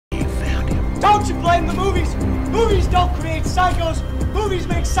Don't you blame the movies? Movies don't create psychos. Movies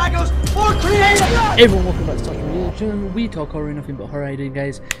make psychos more creative. Hey everyone, welcome back to Talking Religion. We talk horror, nothing but horror. How you doing,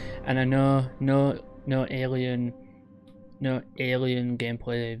 guys? And I know no alien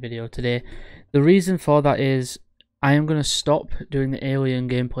gameplay video today. The reason for that is I am gonna stop doing the alien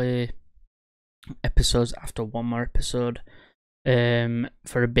gameplay episodes after one more episode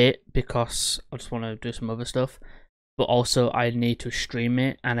for a bit, because I just want to do some other stuff, but also I need to stream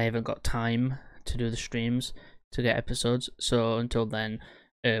it and I haven't got time to do the streams to get episodes. So until then,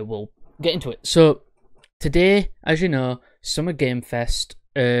 we'll get into it. So today, as you know, Summer Game Fest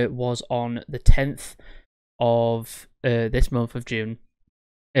was on the 10th of this month of June,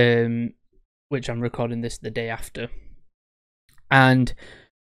 which I'm recording this the day after, and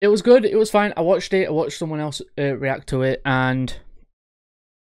it was good. It was fine. I watched it. I watched someone else react to it, and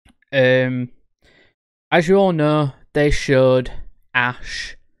as you all know, they showed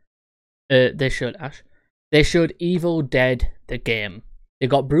Ash. They showed Evil Dead the game. They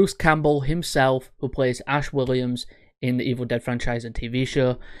got Bruce Campbell himself, who plays Ash Williams in the Evil Dead franchise and TV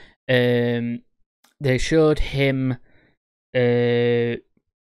show. They showed him. He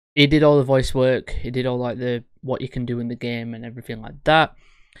did all the voice work. He did all like what you can do in the game and everything like that.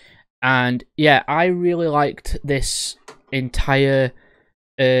 And yeah, I really liked this entire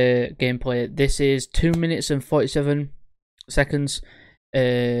gameplay. This is 2 minutes and 47 seconds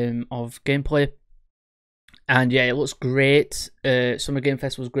of gameplay. And yeah, it looks great. Summer Game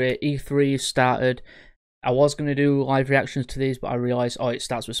Fest was great. E3 started. I was going to do live reactions to these, but I realised, oh, it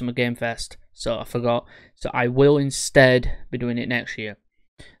starts with Summer Game Fest, so I forgot. So I will instead be doing it next year.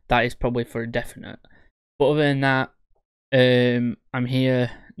 That is probably for definite. But other than that, I'm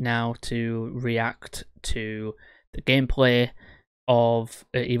here now to react to the gameplay of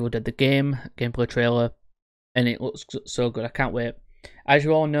Evil Dead the game, gameplay trailer, and it looks so good. I can't wait. As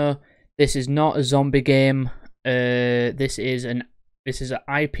you all know, this is not a zombie game. This is an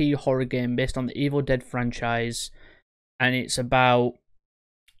IP horror game based on the Evil Dead franchise, and it's about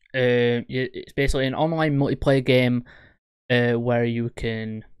it's basically an online multiplayer game where you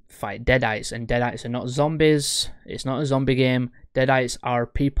can fight deadites, and deadites are not zombies. It's not a zombie game. Deadites are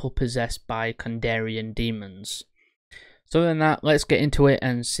people possessed by Kandarian demons. So other than that, let's get into it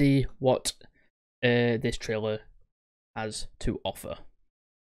and see what this trailer has to offer.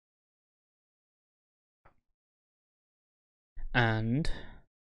 And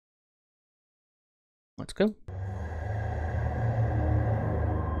let's go.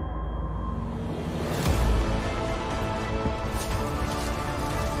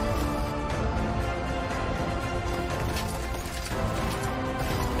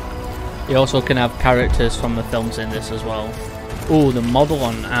 You also can have characters from the films in this as well. Oh, the model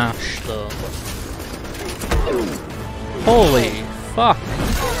on Ash though. Holy fuck.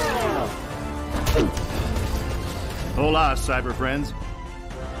 Hola, cyber friends.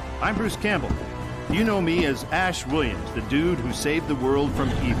 I'm Bruce Campbell. You know me as Ash Williams, the dude who saved the world from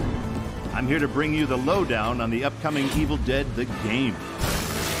evil. I'm here to bring you the lowdown on the upcoming Evil Dead the game.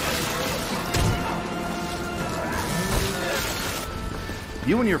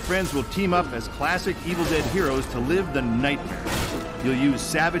 You and your friends will team up as classic Evil Dead heroes to live the nightmare. You'll use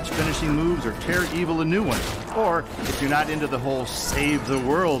savage finishing moves or tear evil a new one. Or, if you're not into the whole save the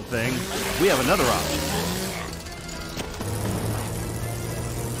world thing, we have another option.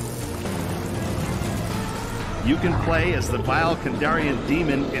 You can play as the vile Kandarian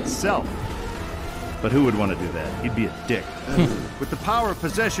demon itself. But who would want to do that? He'd be a dick. With the power of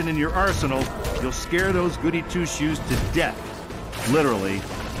possession in your arsenal, you'll scare those goody two-shoes to death. Literally,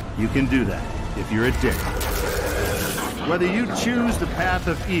 you can do that if you're a dick. Whether you choose the path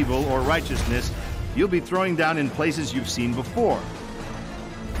of evil or righteousness, you'll be throwing down in places you've seen before.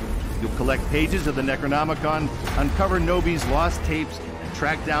 You'll collect pages of the Necronomicon, uncover Nobi's lost tapes, and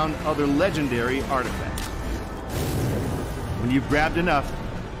track down other legendary artifacts. When you've grabbed enough,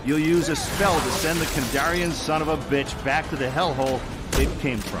 you'll use a spell to send the Kandarian son of a bitch back to the hellhole it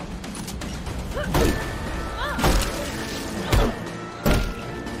came from.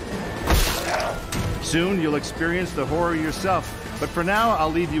 Soon you'll experience the horror yourself, but for now I'll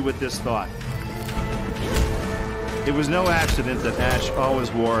leave you with this thought. It was no accident that Ash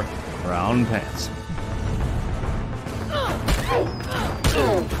always wore brown pants.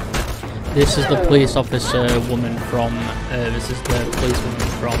 This is the police officer woman from. This is the policewoman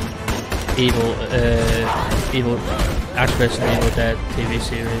from Evil Ash vs. Evil Dead TV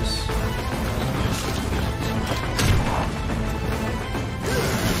series.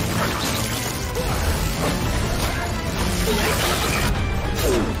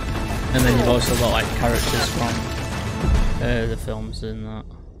 And then you've also got like characters from the films and that.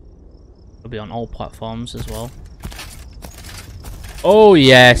 It'll be on all platforms as well. Oh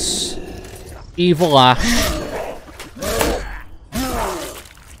yes, Evil Ash.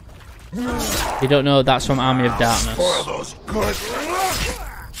 You don't know, that's from Army of Darkness.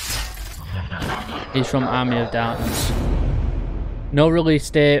 He's from Army of Darkness. No release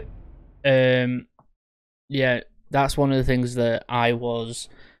date. Yeah, that's one of the things that I was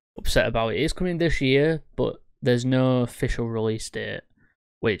upset about. It is coming this year, but there's no official release date,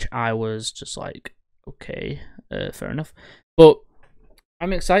 which I was just like, okay, fair enough. But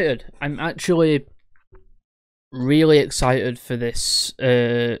I'm excited. I'm actually really excited for this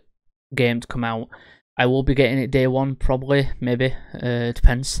game to come out. I will be getting it day one, probably, maybe,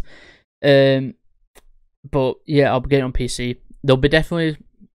 depends. But yeah, I'll be getting it on PC. There'll be definitely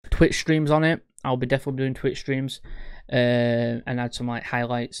Twitch streams on it. I'll be definitely doing Twitch streams, and add some like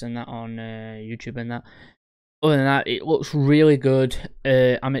highlights and that on YouTube and that. Other than that, it looks really good.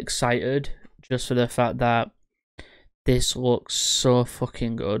 I'm excited just for the fact that this looks so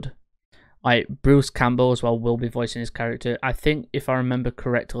fucking good. Like, Bruce Campbell as well will be voicing his character. I think, if I remember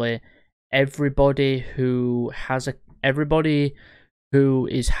correctly, everybody who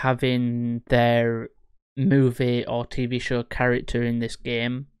is having their movie or TV show character in this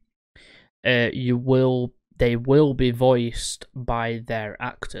game, they will be voiced by their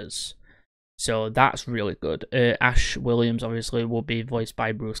actors. So that's really good. Ash Williams obviously will be voiced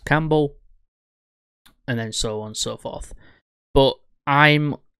by Bruce Campbell, and then so on and so forth. But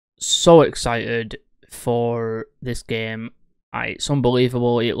I'm so excited for this game. It's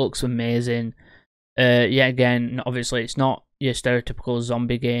unbelievable. It looks amazing. Yeah, again, obviously it's not your stereotypical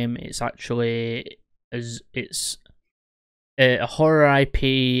zombie game. It's actually it's a horror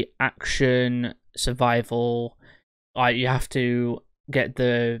IP, action, survival. Like, you have to get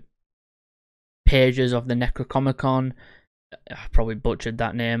the pages of the Necronomicon. I probably butchered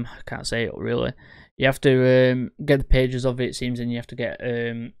that name. I can't say it really. You have to get the pages of it, it seems, and you have to get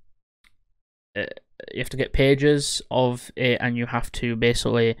pages of it, and you have to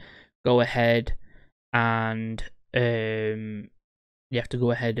basically go ahead and you have to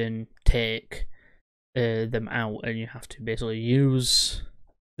go ahead and take them out, and you have to basically use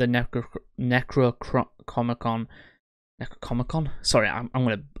the Necronomicon. Sorry, I'm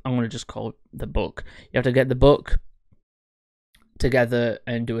gonna just call it the book. You have to get the book together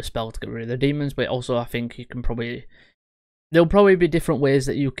and do a spell to get rid of the demons. But also, I think you can there'll probably be different ways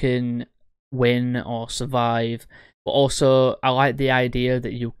that you can win or survive. But also, I like the idea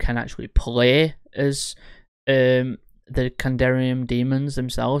that you can actually play as the Kandarian demons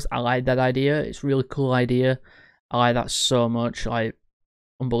themselves. I like that idea. It's a really cool idea. I like that so much. Like,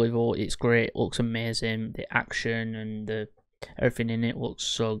 unbelievable. It's great. It looks amazing. The action and everything in it looks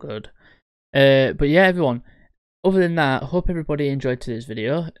so good. But yeah, everyone, other than that, I hope everybody enjoyed today's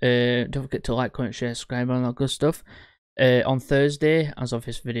video. Don't forget to like, comment, share, subscribe, and all that good stuff. On Thursday, as of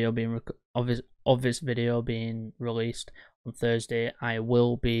this video being released on Thursday, I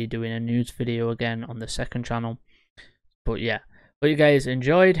will be doing a news video again on the second channel. But yeah, hope you guys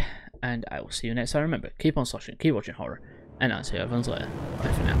enjoyed, and I will see you next time. Remember, keep on slashing, keep watching horror, and I'll see you everyone's later.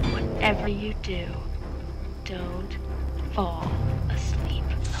 Bye for now. Whatever you do, don't fall asleep.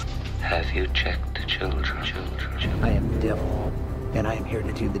 Have you checked the children? I am the devil, and I am here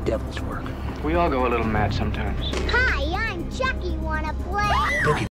to do the devil's work. We all go a little mad sometimes. Hi, I'm Chucky. Wanna play?